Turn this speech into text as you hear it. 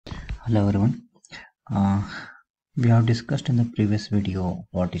Hello everyone. Uh, we have discussed in the previous video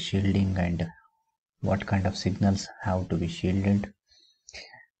what is shielding and what kind of signals have to be shielded,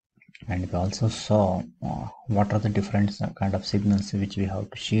 and we also saw what are the different kind of signals which we have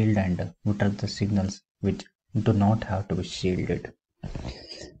to shield and what are the signals which do not have to be shielded.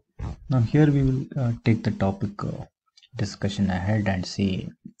 Now here we will take the topic discussion ahead and see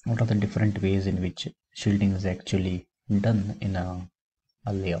what are the different ways in which shielding is actually done in a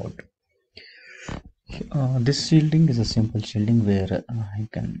layout. This shielding is a simple shielding where I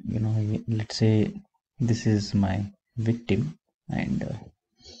can, let's say this is my victim and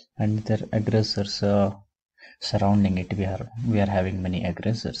their aggressors surrounding it. We are having many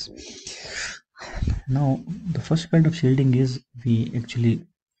aggressors. Now, the first kind of shielding is we actually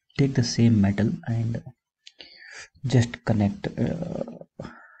take the same metal and just connect.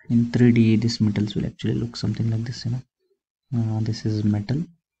 In 3D, these metals will actually look something like this. This is metal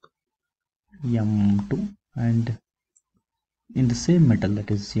M2 and in the same metal, that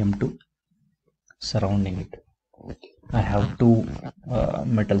is M2, surrounding it, I have two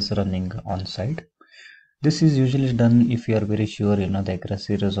metals running on side. This is usually done if you are very sure the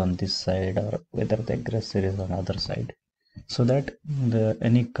aggressor is on this side or whether the aggressor is on other side, so that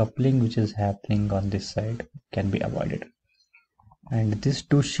any coupling which is happening on this side can be avoided. And these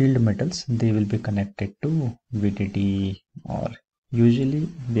two shield metals, they will be connected to VDD, or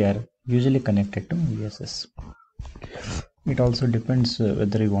they are usually connected to VSS. It also depends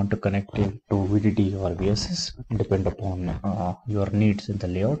whether you want to connect it to VDD or VSS, depend upon your needs in the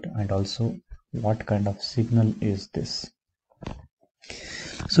layout, and also what kind of signal is this.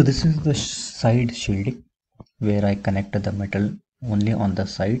 So this is the side shielding where I connected the metal only on the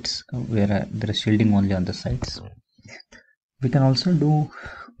sides, where there is shielding only on the sides. We can also do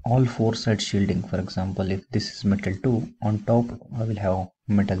all four side shielding. For example, if this is metal 2, on top I will have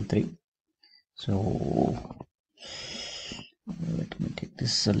metal 3. So let me take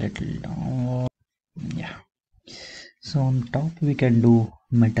this a little down. Yeah, so on top we can do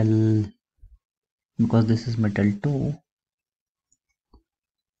metal, because this is metal 2.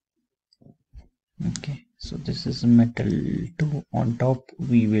 Okay, so this is metal 2. On top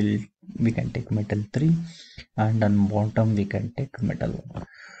we can take metal 3, and on bottom we can take metal 1.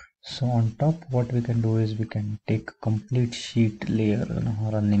 So on top what we can do is we can take complete sheet layer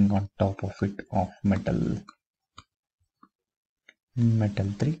running on top of it of metal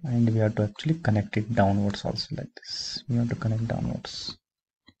 3, and we have to actually connect it downwards also, like this. We have to connect downwards.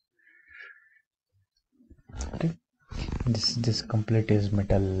 Okay, this complete is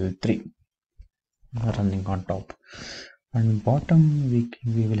metal 3 running on top, and bottom we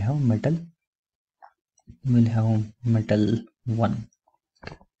will have metal 1.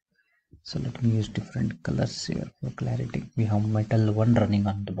 So let me use different colors here for clarity. We have metal 1 running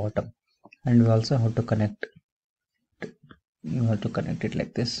on the bottom, and we also have to connect it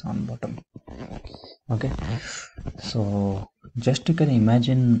like this on bottom. Okay, so just you can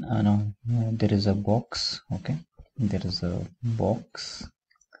imagine there is a box. Okay, there is a box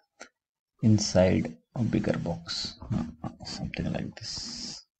inside a bigger box, something like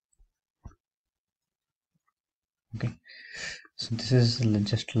this. Okay, so this is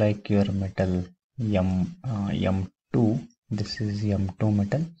just like your metal M2. This is M2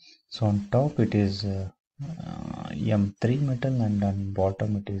 metal. So on top it is M3 metal, and on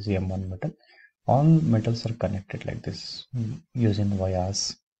bottom it is M1 metal. All metals are connected like this using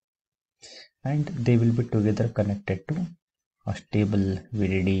vias, and they will be together connected to a stable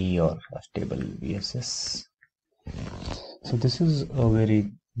VDD or a stable VSS. So this is a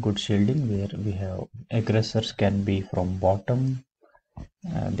very good shielding where we have aggressors can be from bottom,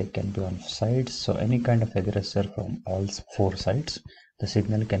 they can be on sides. So any kind of aggressor from all four sides, the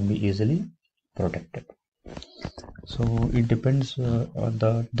signal can be easily protected. So it depends on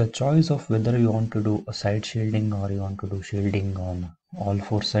the choice of whether you want to do a side shielding or you want to do shielding on all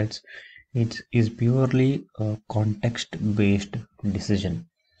four sides. It is purely a context based decision,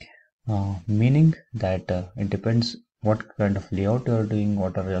 meaning that it depends what kind of layout you are doing,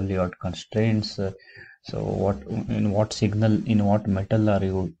 what are your layout constraints. So in what signal, in what metal are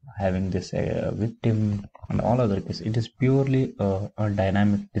you having this victim, and all other cases. It is purely a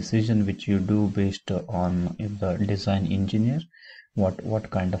dynamic decision which you do based on the design engineer,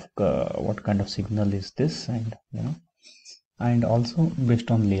 what kind of signal is this, and also based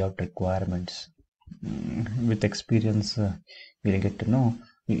on layout requirements. With experience, we'll get to know.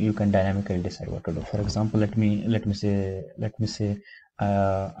 You can dynamically decide what to do. For example, let me say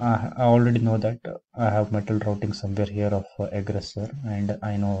I already know that I have metal routing somewhere here of aggressor, and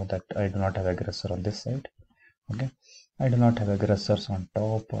I know that I do not have aggressor on this side. Okay, I do not have aggressors on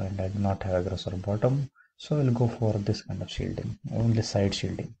top and I do not have aggressor bottom, so I will go for this kind of shielding, only side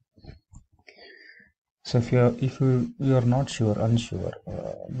shielding. So if you are not unsure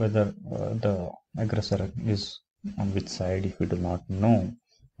whether the aggressor is on which side, if you do not know,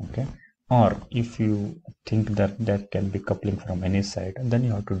 okay, or if you think that there can be coupling from any side, then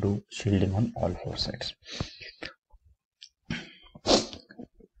you have to do shielding on all four sides.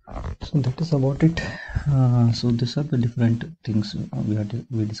 So that is about it. So these are the different things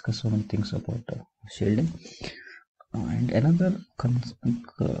we discussed so many things about shielding. And another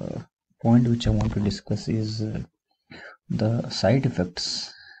point which I want to discuss is the side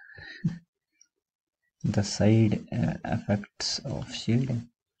effects. The side effects of shielding.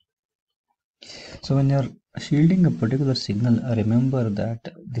 So when you're shielding a particular signal, remember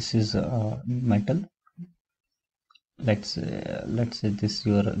that this is metal. Let's say this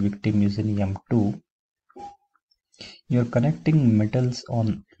your victim is in M2. You're connecting metals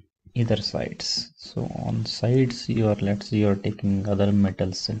on either sides. So on sides let's say you're taking other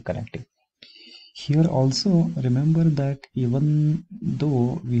metals and connecting. Here also remember that even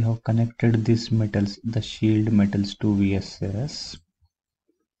though we have connected these metals, the shield metals, to VSS,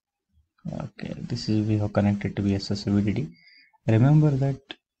 okay, this is we have connected to VSS VDD. Remember that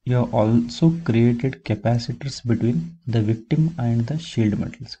you have also created capacitors between the victim and the shield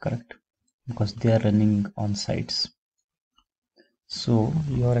metals, correct? Because they are running on sides. So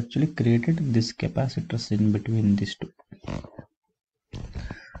you are actually created these capacitors in between these two.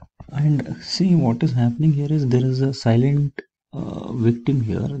 And see what is happening here is there is a silent victim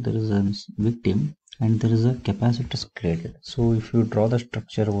here. There is a victim and there is a capacitors created. So if you draw the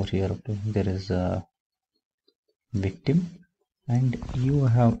structure over here, okay, there is a victim and you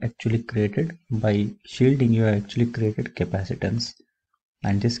have actually created, by shielding you have actually created capacitance,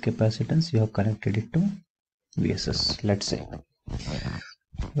 and this capacitance you have connected it to VSS, let's say.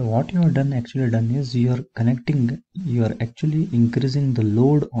 So what you have actually done is you are actually increasing the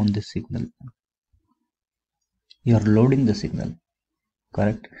load on the signal. You are loading the signal,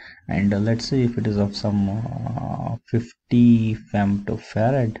 correct? And let's say if it is of some 50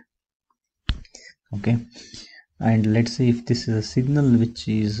 femtofarad, okay, and let's say if this is a signal which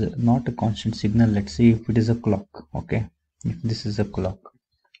is not a constant signal, let's say if it is a clock, okay, if this is a clock.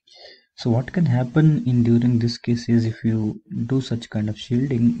 So what can happen in during this case is, if you do such kind of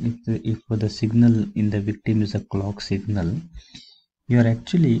shielding, if the signal in the victim is a clock signal, you are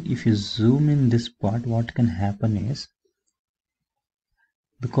actually, if you zoom in this part, what can happen is,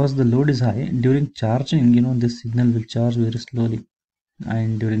 because the load is high, during charging, this signal will charge very slowly,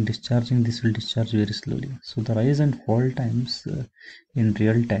 and during discharging this will discharge very slowly. So the rise and fall times in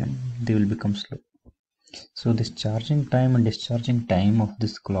real time, they will become slow. So this charging time and discharging time of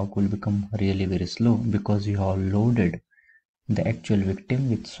this clock will become really very slow, because you have loaded the actual victim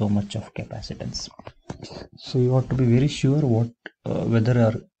with so much of capacitance. So you have to be very sure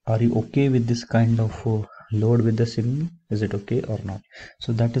whether are you okay with this kind of load with the signal, is it okay or not?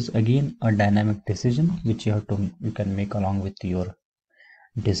 So that is again a dynamic decision which you can make along with your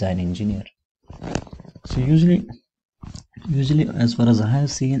design engineer. So usually as far as I have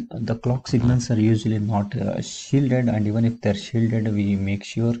seen, the clock signals are usually not shielded, and even if they're shielded, we make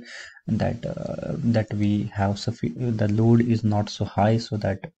sure that we have the load is not so high, so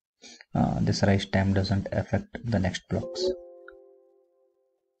that this rise time doesn't affect the next blocks.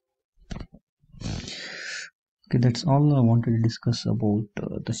 Okay, that's all I wanted to discuss about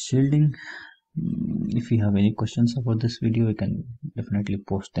the shielding. If you have any questions about this video, you can definitely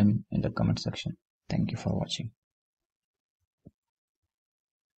post them in the comment section. Thank you for watching.